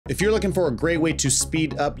If you're looking for a great way to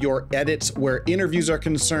speed up your edits where interviews are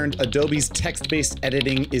concerned, Adobe's text-based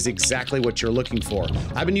editing is exactly what you're looking for.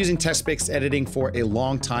 I've been using text-based editing for a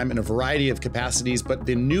long time in a variety of capacities, but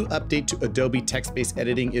the new update to Adobe text-based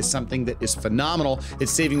editing is something that is phenomenal.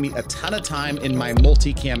 It's saving me a ton of time in my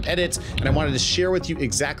multicam edits, and I wanted to share with you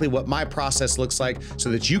exactly what my process looks like so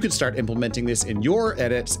that you can start implementing this in your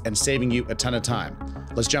edits and saving you a ton of time.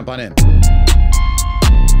 Let's jump on in.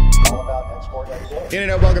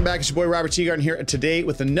 Internet, welcome back. It's your boy Robert Teegarden here today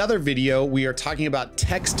with another video. We are talking about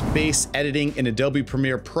text-based editing in Adobe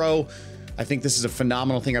Premiere Pro. I think this is a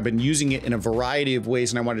phenomenal thing. I've been using it in a variety of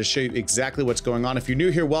ways and I wanted to show you exactly what's going on. If you're new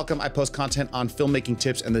here, welcome. I post content on filmmaking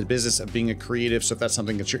tips and the business of being a creative. So if that's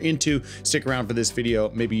something that you're into, stick around for this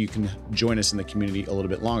video. Maybe you can join us in the community a little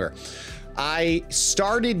bit longer. I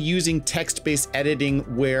started using text-based editing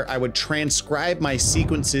where I would transcribe my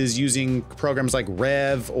sequences using programs like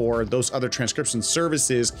Rev or those other transcription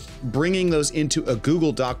services, bringing those into a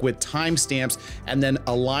Google Doc with timestamps and then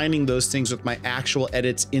aligning those things with my actual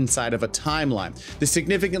edits inside of a timeline. This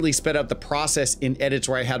significantly sped up the process in edits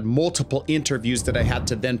where I had multiple interviews that I had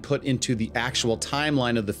to then put into the actual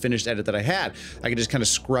timeline of the finished edit that I had. I could just kind of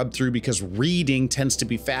scrub through because reading tends to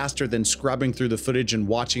be faster than scrubbing through the footage and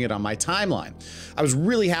watching it on my timeline. I was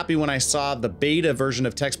really happy when I saw the beta version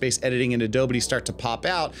of text-based editing in Adobe start to pop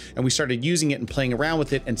out and we started using it and playing around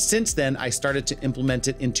with it. And since then, I started to implement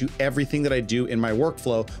it into everything that I do in my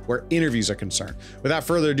workflow where interviews are concerned. Without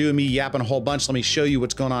further ado, me yapping a whole bunch, let me show you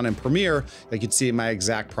what's going on in Premiere. You can see my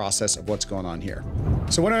exact process of what's going on here.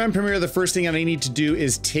 So when I'm in Premiere, the first thing that I need to do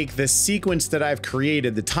is take the sequence that I've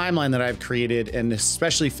created, the timeline that I've created, and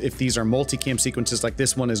especially if these are multicam sequences like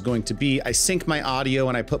this one is going to be, I sync my audio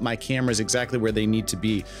and I put my cameras exactly where they need to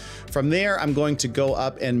be. From there, I'm going to go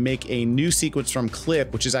up and make a new sequence from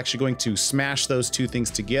clip, which is actually going to smash those two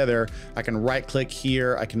things together. I can right click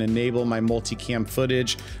here. I can enable my multicam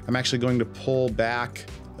footage. I'm actually going to pull back.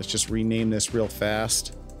 Let's just rename this real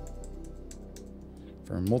fast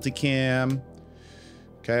for multicam.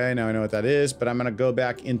 Okay, now I know what that is, but I'm gonna go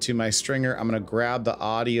back into my stringer. I'm gonna grab the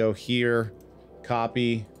audio here,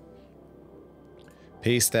 copy,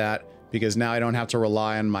 paste that, because now I don't have to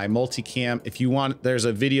rely on my multicam. If you want, there's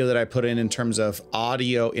a video that I put in terms of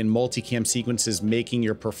audio in multicam sequences making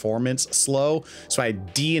your performance slow. So I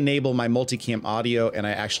de-enable my multicam audio and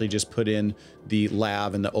I actually just put in the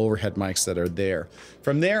lav and the overhead mics that are there.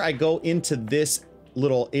 From there, I go into this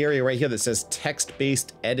little area right here that says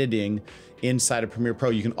text-based editing inside of Premiere Pro.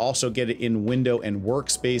 You can also get it in window and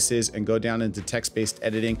workspaces and go down into text-based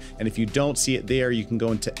editing. And if you don't see it there, you can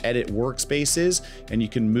go into edit workspaces and you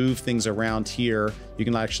can move things around here. You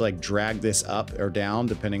can actually like drag this up or down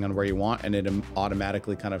depending on where you want, and it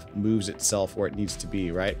automatically kind of moves itself where it needs to be,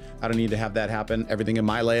 right? I don't need to have that happen. Everything in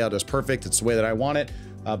my layout is perfect. It's the way that I want it.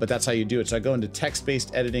 But that's how you do it. So I go into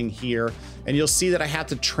text-based editing here and you'll see that I have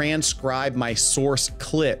to transcribe my source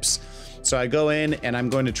clips. So I go in and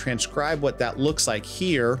I'm going to transcribe what that looks like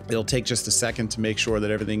here. It'll take just a second to make sure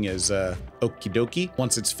that everything is okie dokie.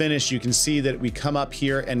 Once it's finished, you can see that we come up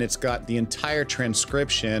here and it's got the entire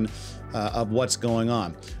transcription of what's going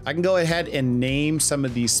on. I can go ahead and name some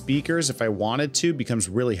of these speakers if I wanted to. It becomes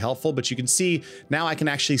really helpful, but you can see now I can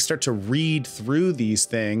actually start to read through these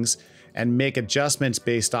things and make adjustments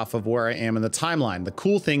based off of where I am in the timeline. The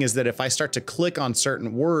cool thing is that if I start to click on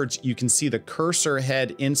certain words, you can see the cursor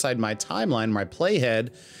head inside my timeline, my playhead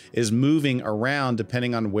is moving around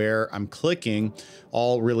depending on where I'm clicking.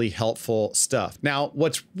 All really helpful stuff. Now,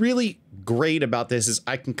 what's really great about this is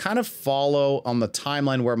I can kind of follow on the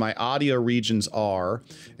timeline where my audio regions are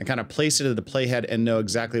and kind of place it at the playhead and know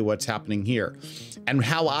exactly what's happening here. And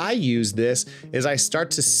how I use this is I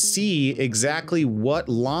start to see exactly what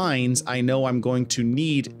lines I know I'm going to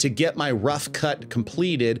need to get my rough cut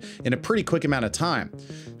completed in a pretty quick amount of time.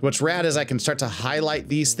 What's rad is I can start to highlight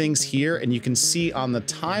these things here and you can see on the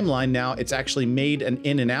timeline now it's actually made an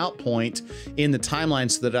in and out point in the timeline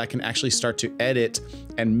so that I can actually start to edit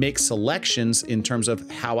and make selections in terms of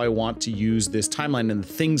how I want to use this timeline and the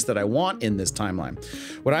things that I want in this timeline.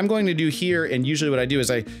 What I'm going to do here, and usually what I do is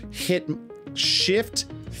I hit Shift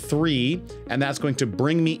 3 and that's going to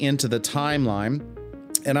bring me into the timeline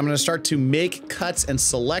and I'm going to start to make cuts and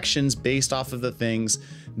selections based off of the things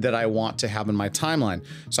that I want to have in my timeline.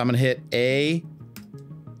 So I'm going to hit A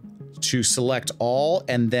to select all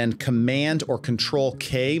and then Command or Control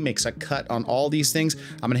K makes a cut on all these things.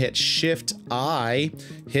 I'm going to hit Shift I,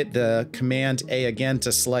 hit the Command A again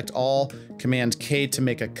to select all, Command K to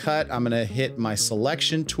make a cut. I'm going to hit my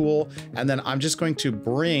selection tool and then I'm just going to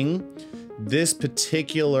bring this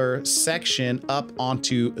particular section up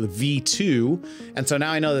onto V2. And so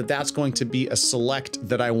now I know that that's going to be a select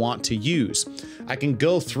that I want to use. I can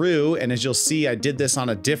go through, and as you'll see, I did this on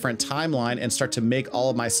a different timeline and start to make all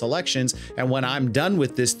of my selections. And when I'm done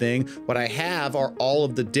with this thing, what I have are all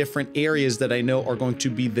of the different areas that I know are going to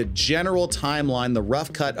be the general timeline, the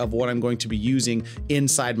rough cut of what I'm going to be using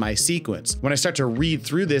inside my sequence. When I start to read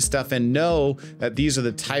through this stuff and know that these are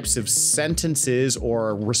the types of sentences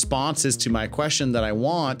or responses to my question that I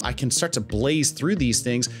want, I can start to blaze through these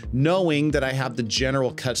things, knowing that I have the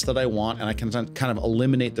general cuts that I want, and I can kind of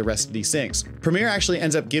eliminate the rest of these things. Premiere actually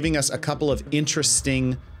ends up giving us a couple of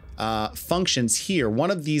interesting functions here.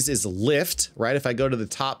 One of these is lift, right? If I go to the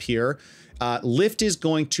top here, lift is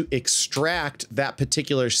going to extract that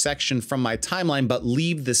particular section from my timeline, but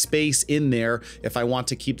leave the space in there if I want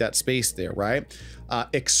to keep that space there, right?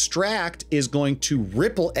 Extract is going to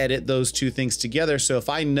ripple edit those two things together. So if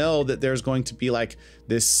I know that there's going to be like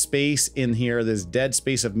this space in here, this dead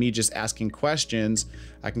space of me just asking questions,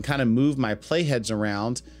 I can kind of move my playheads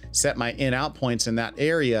around, set my in out points in that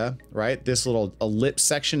area, right? This little ellipse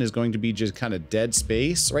section is going to be just kind of dead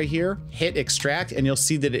space right here. Hit extract and you'll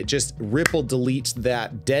see that it just ripple deletes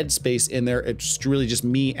that dead space in there. It's really just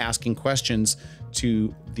me asking questions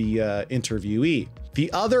to the interviewee.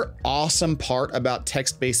 The other awesome part about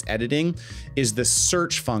text-based editing is the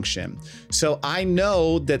search function. So I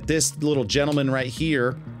know that this little gentleman right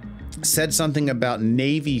here said something about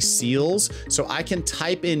Navy SEALs. So I can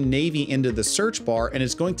type in Navy into the search bar and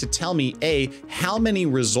it's going to tell me A, how many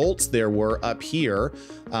results there were up here,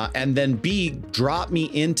 and then B, drop me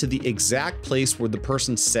into the exact place where the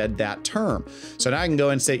person said that term. So now I can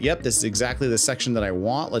go and say, yep, this is exactly the section that I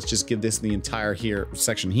want. Let's just give this the entire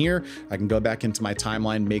section here. I can go back into my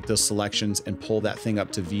timeline, make those selections and pull that thing up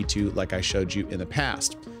to V2 like I showed you in the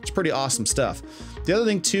past. It's pretty awesome stuff. The other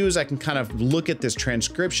thing too is I can kind of look at this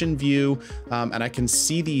transcription view and I can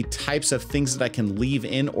see the types of things that I can leave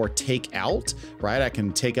in or take out, right? I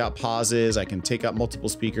can take out pauses, I can take out multiple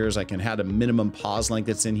speakers, I can add a minimum pause length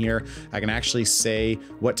that's in here. I can actually say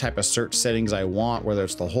what type of search settings I want, whether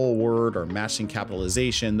it's the whole word or matching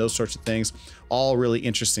capitalization, those sorts of things. All really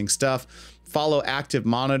interesting stuff. Follow active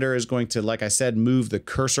monitor is going to, like I said, move the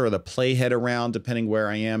cursor or the playhead around depending where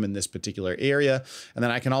I am in this particular area. And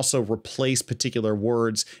then I can also replace particular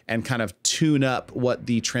words and kind of tune up what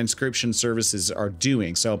the transcription services are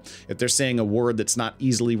doing. So if they're saying a word that's not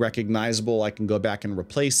easily recognizable, I can go back and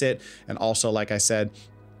replace it. And also, like I said,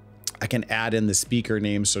 I can add in the speaker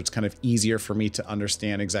name so it's kind of easier for me to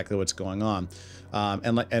understand exactly what's going on.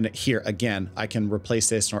 And here again, I can replace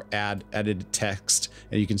this or add edited text,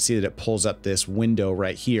 and you can see that it pulls up this window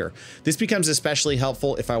right here. This becomes especially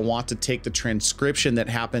helpful if I want to take the transcription that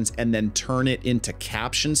happens and then turn it into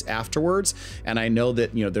captions afterwards. And I know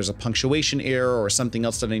that, you know, there's a punctuation error or something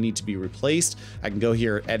else that I need to be replaced. I can go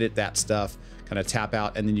here, edit that stuff, kind of tap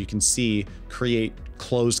out, and then you can see create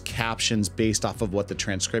closed captions based off of what the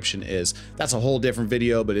transcription is. That's a whole different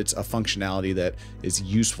video, but it's a functionality that is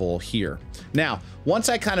useful here. Now, once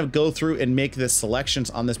I kind of go through and make the selections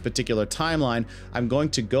on this particular timeline, I'm going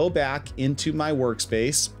to go back into my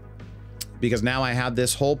workspace because now I have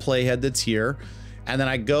this whole playhead that's here. And then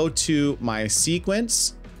I go to my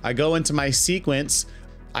sequence. I go into my sequence.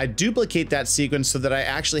 I duplicate that sequence so that I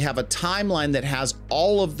actually have a timeline that has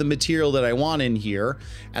all of the material that I want in here.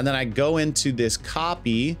 And then I go into this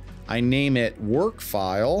copy, I name it work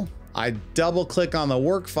file. I double click on the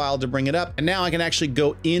work file to bring it up. And now I can actually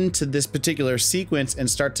go into this particular sequence and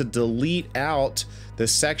start to delete out the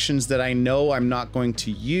sections that I know I'm not going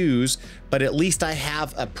to use, but at least I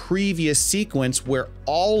have a previous sequence where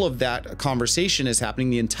all of that conversation is happening,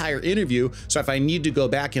 the entire interview. So if I need to go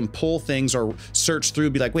back and pull things or search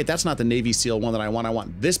through, be like, wait, that's not the Navy SEAL one that I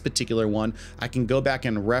want this particular one, I can go back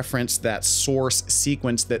and reference that source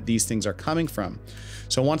sequence that these things are coming from.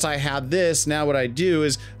 So once I have this, now what I do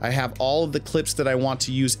is I have all of the clips that I want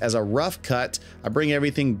to use as a rough cut. I bring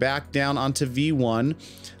everything back down onto V1.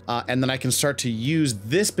 And then I can start to use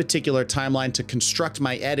this particular timeline to construct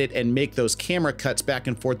my edit and make those camera cuts back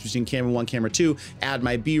and forth between camera 1, camera 2, add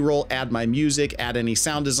my B-roll, add my music, add any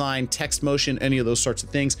sound design, text motion, any of those sorts of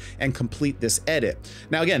things, and complete this edit.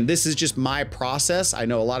 Now, again, this is just my process. I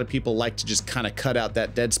know a lot of people like to just kind of cut out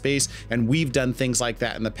that dead space, and we've done things like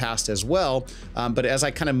that in the past as well. But as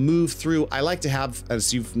I kind of move through, I like to have,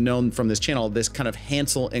 as you've known from this channel, this kind of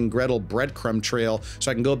Hansel and Gretel breadcrumb trail,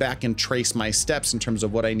 so I can go back and trace my steps in terms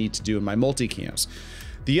of what I need to do in my multicams.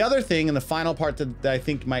 The other thing, and the final part that I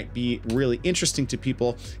think might be really interesting to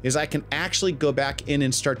people, is I can actually go back in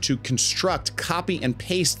and start to construct, copy and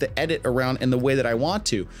paste the edit around in the way that I want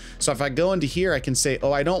to. So if I go into here, I can say,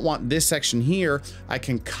 oh, I don't want this section here. I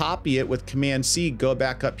can copy it with Command C, go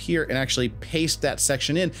back up here and actually paste that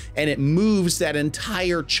section in, and it moves that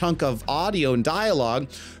entire chunk of audio and dialogue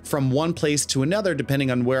from one place to another,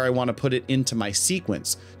 depending on where I want to put it into my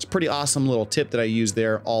sequence. It's a pretty awesome little tip that I use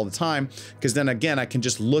there all the time, because then again, I can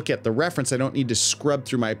just look at the reference. I don't need to scrub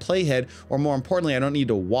through my playhead, or more importantly, I don't need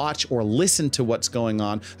to watch or listen to what's going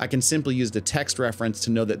on. I can simply use the text reference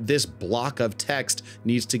to know that this block of text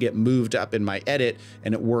needs to get moved up in my edit,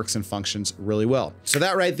 and it works and functions really well. So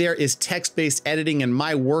that right there is text-based editing and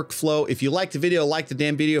my workflow. If you liked the video, like the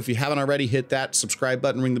damn video. If you haven't already, hit that subscribe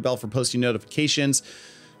button, ring the bell for posting notifications.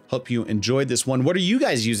 Hope you enjoyed this one. What are you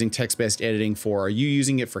guys using text-based editing for? Are you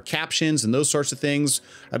using it for captions and those sorts of things?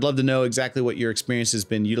 I'd love to know exactly what your experience has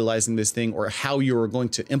been utilizing this thing, or how you're going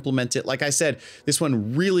to implement it. Like I said, this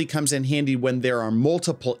one really comes in handy when there are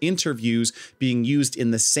multiple interviews being used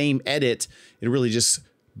in the same edit. It really just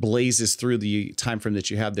blazes through the time frame that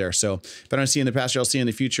you have there. So if I don't see you in the past, I'll see you in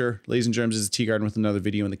the future. Ladies and germs, this is Teegarden with another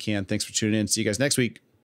video in the can. Thanks for tuning in. See you guys next week.